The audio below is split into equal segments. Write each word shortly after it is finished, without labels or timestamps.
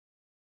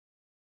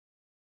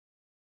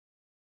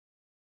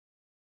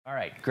All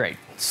right, great.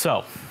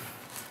 So,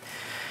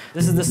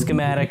 this is the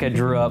schematic I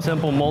drew up.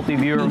 Simple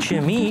multi-viewer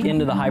HME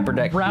into the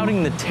HyperDeck.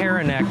 Routing the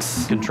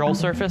Teranex control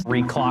surface,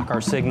 reclock our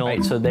signal,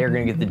 right, so they're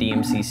gonna get the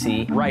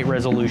DMCC, right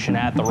resolution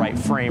at the right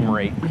frame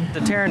rate.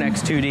 The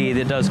Teranex 2D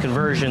that does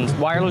conversions,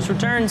 wireless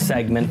return,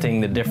 segmenting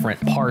the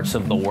different parts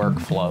of the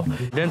workflow.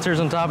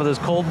 Denser's on top of this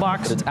cold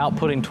box. It's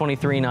outputting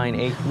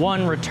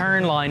 23981.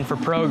 Return line for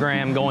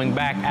program going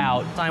back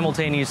out.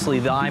 Simultaneously,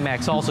 the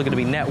iMac's also gonna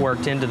be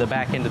networked into the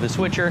back end of the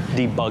switcher.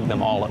 Debug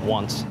them all at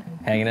once.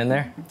 Hanging in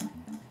there?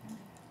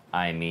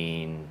 I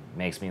mean,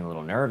 makes me a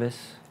little nervous.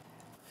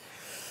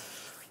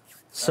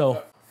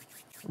 So,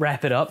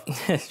 wrap it up.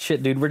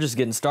 Shit, dude, we're just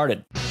getting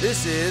started.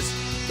 This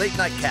is Late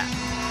Night Cat.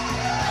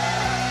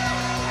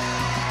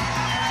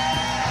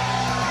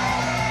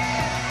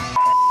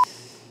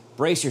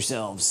 Brace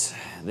yourselves.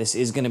 This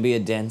is gonna be a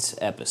dense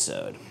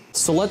episode.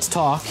 So let's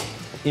talk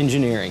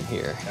engineering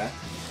here. Okay.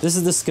 This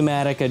is the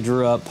schematic I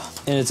drew up,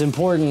 and it's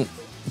important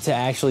to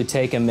actually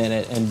take a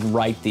minute and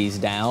write these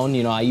down.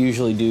 You know, I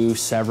usually do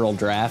several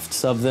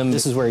drafts of them.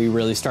 This is where you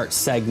really start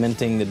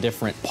segmenting the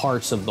different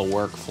parts of the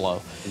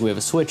workflow. We have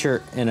a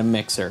switcher and a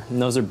mixer,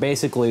 and those are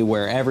basically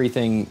where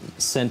everything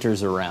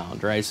centers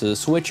around, right? So the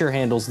switcher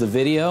handles the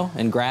video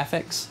and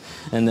graphics,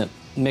 and the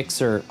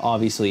mixer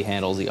obviously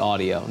handles the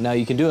audio. Now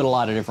you can do it a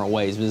lot of different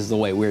ways, but this is the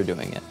way we're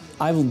doing it.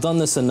 I've done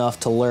this enough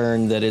to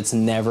learn that it's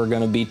never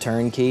gonna be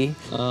turnkey.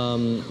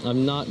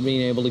 I'm not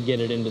being able to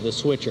get it into the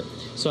switcher.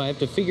 So I have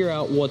to figure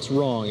out what's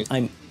wrong.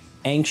 I'm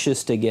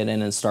anxious to get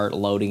in and start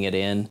loading it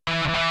in.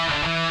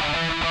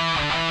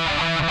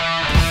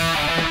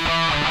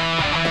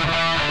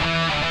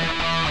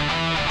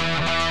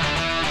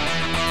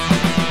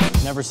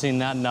 Never seen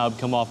that knob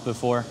come off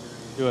before.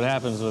 See what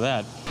happens with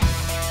that.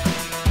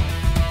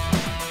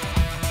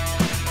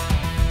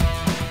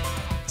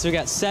 So we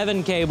got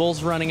 7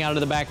 cables running out of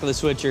the back of the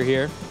switcher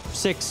here.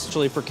 6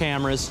 actually for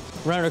cameras.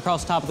 Run it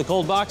across the top of the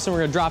cold box, and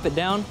we're gonna drop it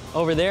down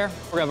over there.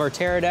 We have our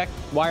Teradek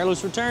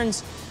wireless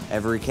returns.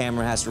 Every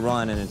camera has to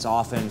run, and it's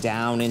often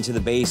down into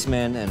the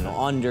basement and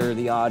under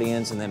the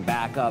audience and then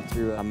back up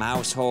through a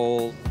mouse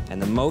hole.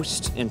 And the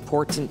most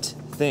important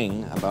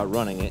thing about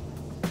running it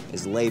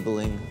is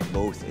labeling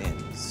both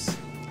ends.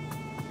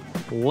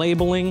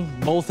 Labeling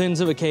both ends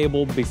of a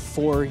cable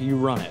before you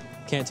run it.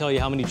 Can't tell you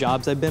how many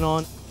jobs I've been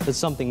on that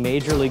something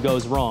majorly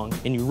goes wrong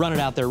and you run it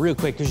out there real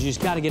quick because you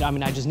just gotta get,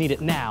 I just need it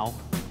now,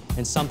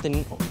 and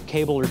something,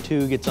 cable or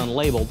two gets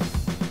unlabeled,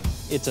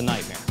 it's a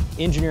nightmare.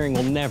 Engineering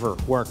will never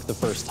work the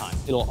first time.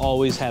 It'll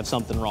always have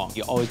something wrong.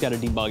 You always gotta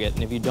debug it,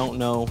 and if you don't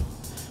know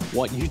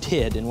what you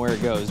did and where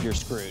it goes, you're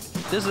screwed.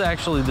 This is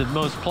actually the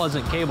most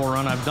pleasant cable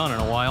run I've done in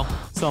a while.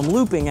 So I'm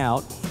looping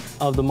out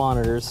of the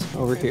monitors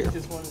over here,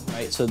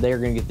 right? So they're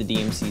gonna get the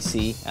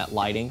DMCC at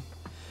lighting,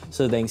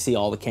 so they can see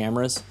all the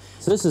cameras.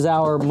 So this is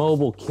our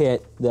mobile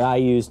kit that I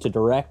use to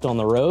direct on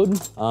the road,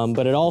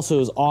 but it also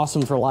is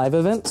awesome for live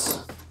events.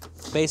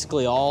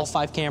 Basically all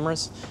 5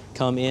 cameras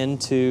come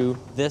into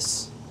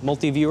this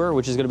multi-viewer,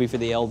 which is gonna be for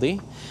the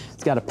LD.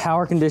 It's got a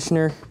power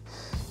conditioner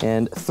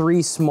and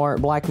 3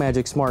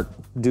 Blackmagic Smart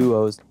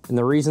Duos. And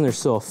the reason they're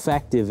so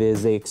effective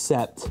is they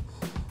accept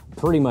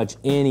pretty much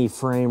any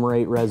frame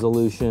rate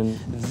resolution.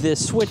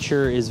 This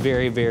switcher is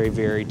very, very,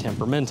 very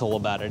temperamental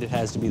about it. It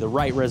has to be the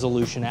right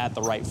resolution at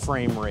the right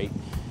frame rate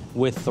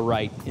with the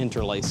right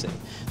interlacing.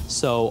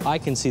 So I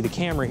can see the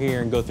camera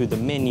here and go through the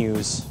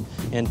menus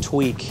and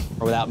tweak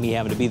without me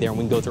having to be there, and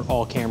we can go through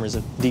all cameras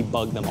and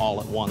debug them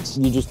all at once.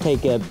 You just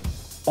take a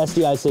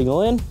SDI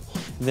signal in,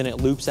 then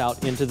it loops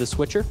out into the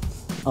switcher.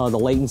 The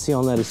latency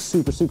on that is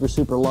super, super,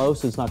 super low,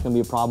 so it's not gonna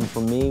be a problem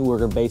for me.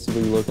 We're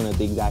basically looking at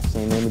the exact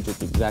same image at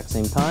the exact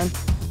same time.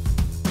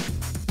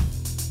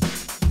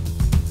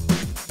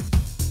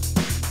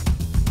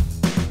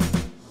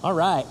 All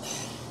right,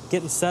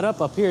 getting set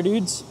up here,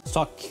 dudes. Let's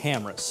talk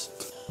cameras.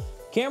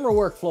 Camera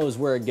workflow is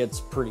where it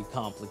gets pretty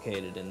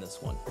complicated in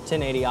this one.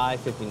 1080i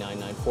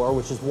 5994,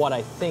 which is what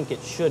I think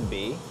it should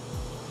be.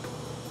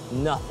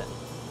 Nothing.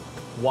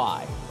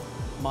 Why?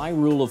 My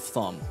rule of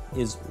thumb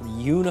is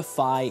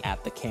unify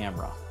at the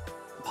camera.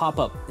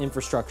 Pop-up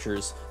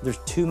infrastructures, there's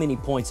too many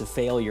points of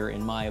failure,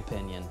 in my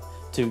opinion,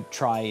 to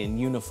try and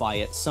unify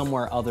it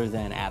somewhere other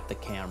than at the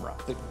camera.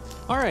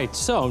 All right,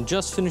 so I'm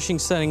just finishing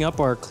setting up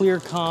our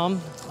ClearComm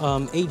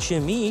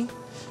HME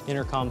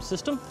intercom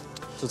system.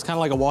 So it's kind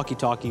of like a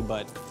walkie-talkie,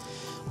 but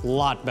a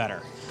lot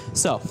better.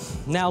 So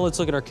now let's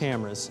look at our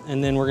cameras,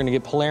 and then we're gonna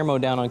get Palermo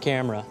down on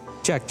camera.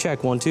 Check,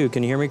 check, 1, 2.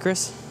 Can you hear me,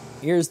 Chris?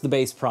 Here's the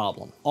base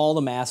problem. All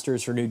the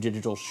masters for new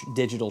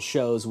digital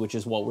shows, which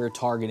is what we're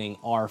targeting,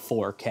 are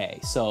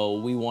 4K. So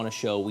we want to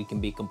show we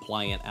can be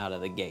compliant out of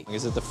the gate.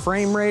 Is it the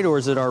frame rate, or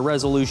is it our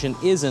resolution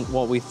isn't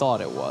what we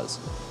thought it was?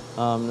 It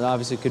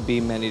obviously could be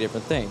many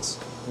different things.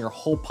 Your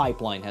whole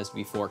pipeline has to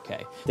be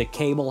 4K. The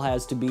cable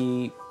has to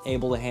be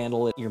able to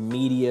handle it. Your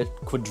media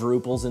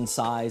quadruples in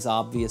size,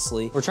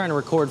 obviously. We're trying to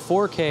record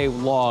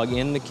 4K log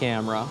in the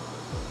camera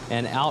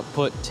and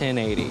output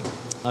 1080.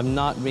 I'm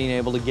not being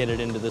able to get it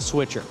into the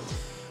switcher.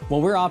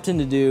 What we're opting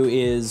to do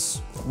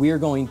is we're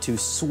going to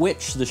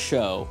switch the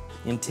show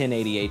in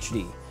 1080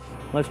 HD.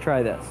 Let's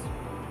try this.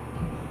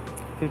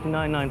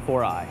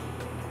 5994i.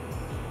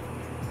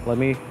 Let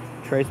me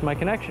trace my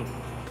connection.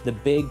 The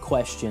big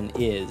question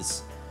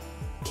is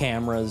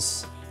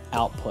camera's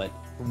output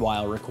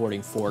while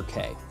recording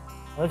 4K.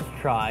 Let's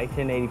try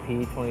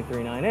 1080p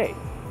 2398.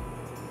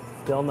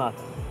 Still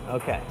nothing.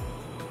 Okay.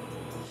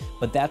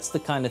 But that's the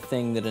kind of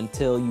thing that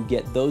until you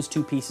get those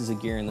two pieces of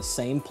gear in the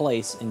same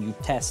place and you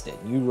test it,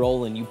 you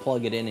roll and you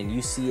plug it in and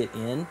you see it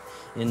in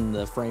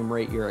the frame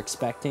rate you're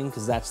expecting,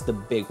 because that's the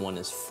big one,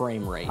 is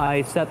frame rate.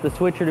 I set the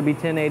switcher to be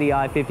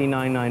 1080i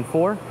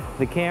 5994.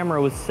 The camera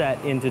was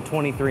set into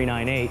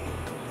 2398.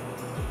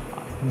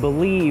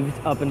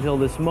 Believed up until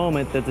this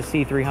moment that the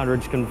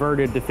C300's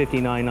converted to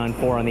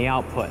 5994 on the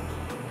output,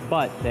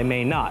 but they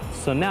may not.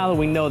 So now that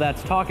we know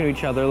that's talking to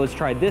each other, let's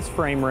try this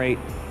frame rate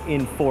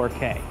in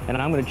 4K. And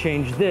I'm gonna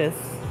change this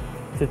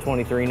to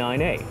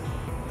 2398,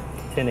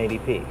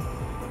 1080p.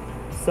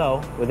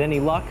 So with any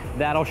luck,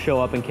 that'll show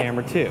up in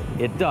camera 2.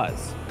 It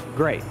does.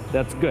 Great,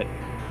 that's good.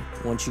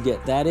 Once you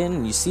get that in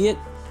and you see it,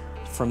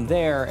 from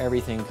there,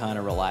 everything kind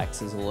of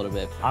relaxes a little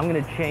bit. I'm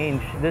gonna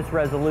change this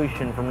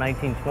resolution from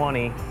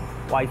 1920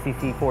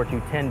 YCC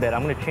 4210-bit.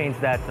 I'm gonna change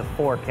that to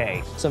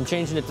 4K. So I'm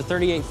changing it to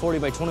 3840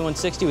 by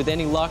 2160. With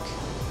any luck,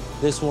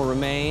 this will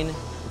remain.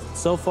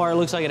 So far, it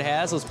looks like it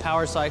has. Let's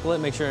power cycle it,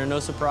 make sure there are no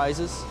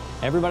surprises.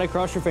 Everybody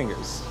cross your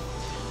fingers.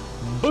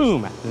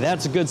 Boom,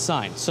 that's a good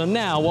sign. So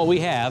now what we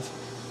have,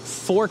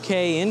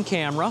 4K in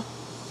camera,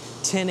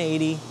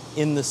 1080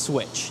 in the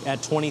switch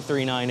at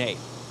 2398.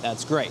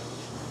 That's great.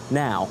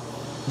 Now,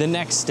 the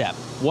next step,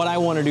 what I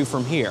want to do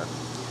from here.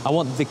 I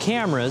want the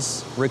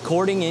cameras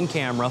recording in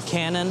camera,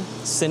 Canon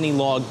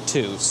Cinelog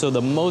 2. So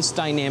the most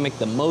dynamic,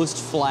 the most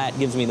flat,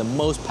 gives me the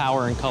most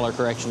power and color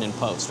correction in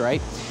post,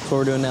 right? What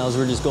we're doing now is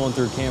we're just going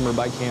through camera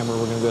by camera.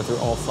 We're gonna go through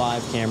all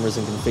 5 cameras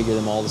and configure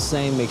them all the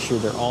same, make sure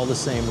they're all the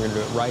same. We're gonna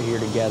do it right here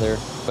together.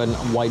 And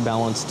white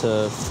balance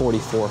to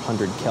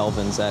 4400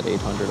 kelvins at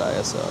 800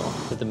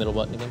 ISO. Hit the middle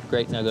button again.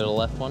 Great, now go to the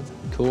left one.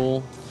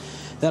 Cool.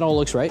 That all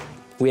looks right.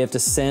 We have to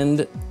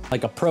send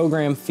like a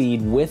program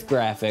feed with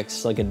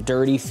graphics, like a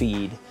dirty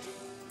feed,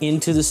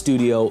 into the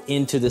studio,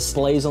 into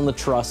displays on the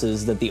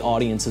trusses that the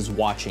audience is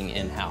watching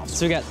in-house.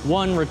 So we got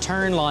one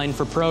return line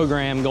for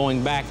program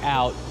going back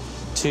out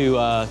to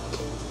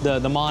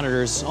the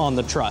monitors on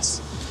the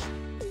truss.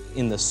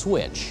 In the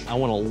switch, I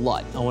want a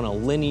LUT. I want a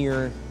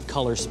linear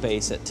color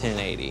space at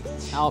 1080.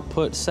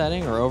 Output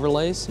setting or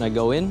overlays, and I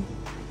go in,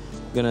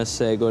 I'm gonna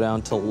say go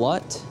down to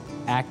LUT,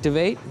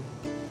 activate,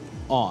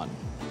 on.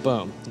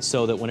 Boom.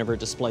 So that whenever it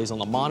displays on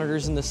the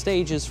monitors and the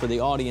stages for the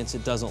audience,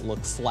 it doesn't look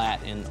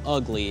flat and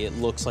ugly. It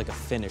looks like a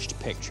finished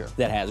picture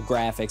that has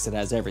graphics, that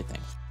has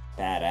everything.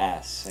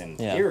 Badass in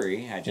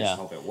theory, I just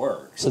hope it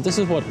works. So this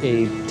is what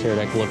a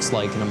Teradek looks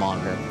like in a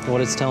monitor.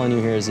 What it's telling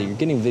you here is that you're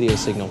getting video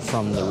signal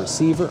from the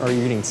receiver or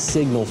you're getting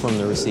signal from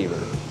the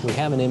receiver. We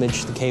have an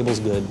image, the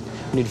cable's good.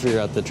 We need to figure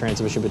out the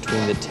transmission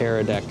between the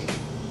Teradek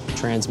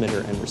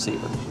transmitter and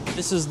receiver.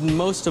 This is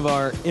most of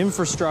our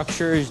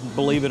infrastructure,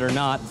 believe it or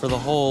not, for the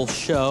whole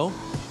show.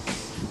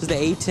 This is the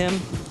ATEM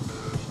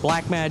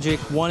Blackmagic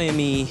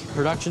 1ME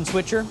production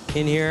switcher.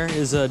 In here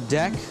is a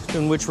deck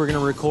in which we're gonna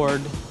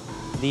record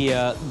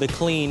the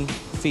clean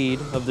feed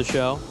of the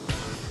show.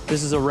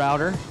 This is a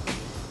router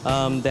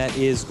that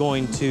is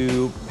going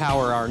to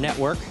power our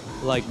network,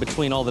 like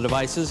between all the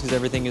devices, because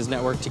everything is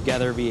networked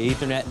together via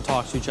Ethernet and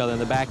talks to each other in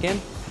the back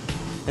end.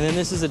 And then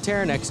this is a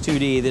Teranex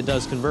 2D that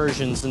does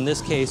conversions. In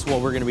this case, what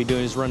we're gonna be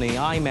doing is running the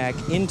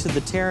iMac into the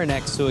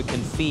Teranex so it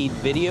can feed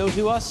video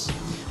to us,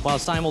 while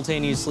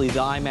simultaneously the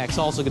iMac's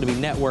also gonna be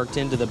networked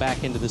into the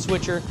back end of the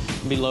switcher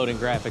and be loading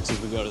graphics as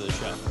we go to the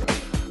show.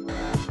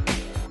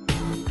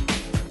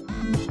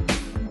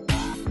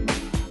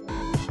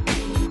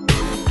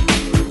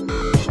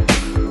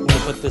 I'm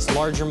gonna put this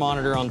larger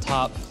monitor on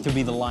top to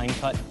be the line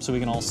cut so we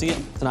can all see it.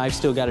 And I've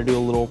still gotta do a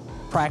little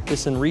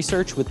practice and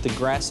research with the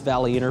Grass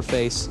Valley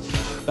interface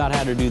about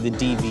how to do the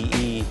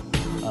DVE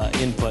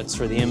inputs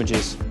for the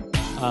images.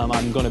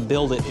 I'm going to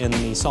build it in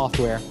the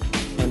software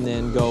and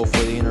then go for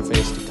the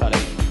interface to cut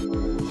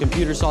it.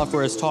 Computer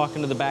software is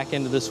talking to the back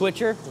end of the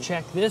switcher.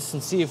 Check this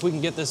and see if we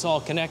can get this all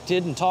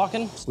connected and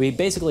talking. We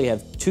basically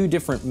have 2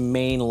 different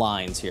main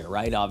lines here,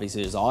 right?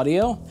 Obviously there's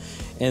audio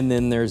and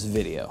then there's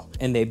video.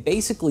 And they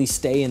basically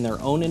stay in their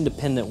own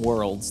independent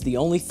worlds. The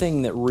only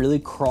thing that really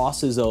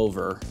crosses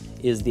over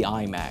is the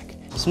iMac.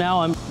 So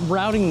now I'm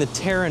routing the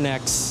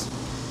Teranex,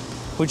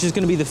 which is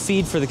gonna be the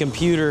feed for the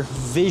computer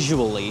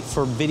visually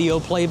for video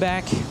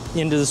playback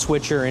into the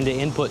switcher into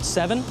input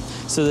 7.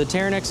 So the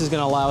Teranex is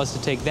gonna allow us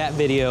to take that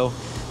video,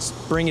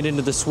 bring it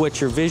into the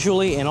switcher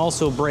visually, and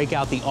also break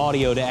out the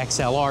audio to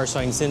XLR so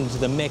I can send it to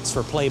the mix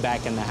for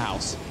playback in the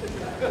house.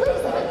 Wait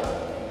a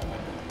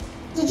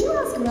second. Did you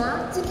ask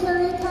Matt to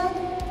carry a keg?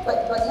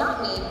 But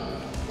not me.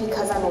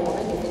 Because I'm a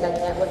woman, you think I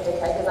can't lift a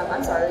keg? Because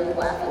I'm sorry, are you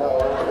laughing? Well,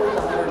 it weighs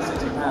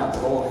 160 pounds,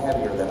 a little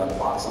heavier than a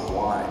box of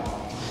wine.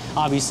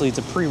 Obviously, it's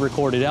a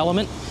pre-recorded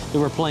element that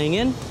we're playing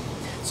in,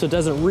 so it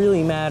doesn't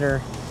really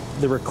matter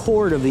the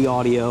record of the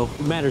audio.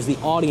 It matters the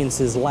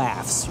audience's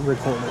laughs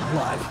recorded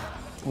live.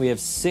 We have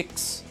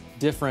 6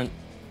 different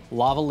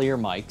lavalier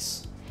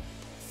mics,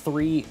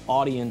 3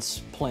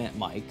 audience plant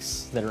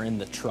mics that are in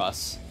the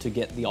truss to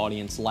get the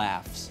audience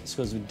laughs. It's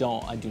because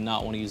I do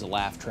not want to use a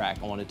laugh track.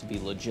 I want it to be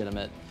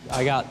legitimate.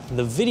 I got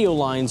the video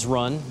lines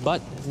run,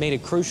 but made a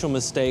crucial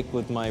mistake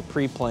with my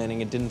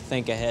pre-planning. It didn't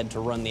think ahead to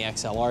run the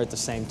XLR at the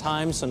same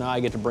time, so now I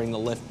get to bring the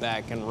lift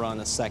back and run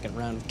a second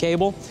round of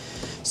cable.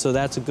 So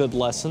that's a good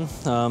lesson.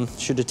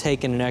 Should have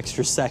taken an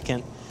extra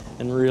second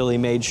and really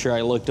made sure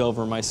I looked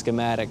over my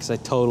schematics. I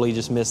totally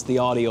just missed the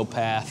audio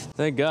path.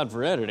 Thank God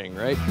for editing,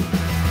 right?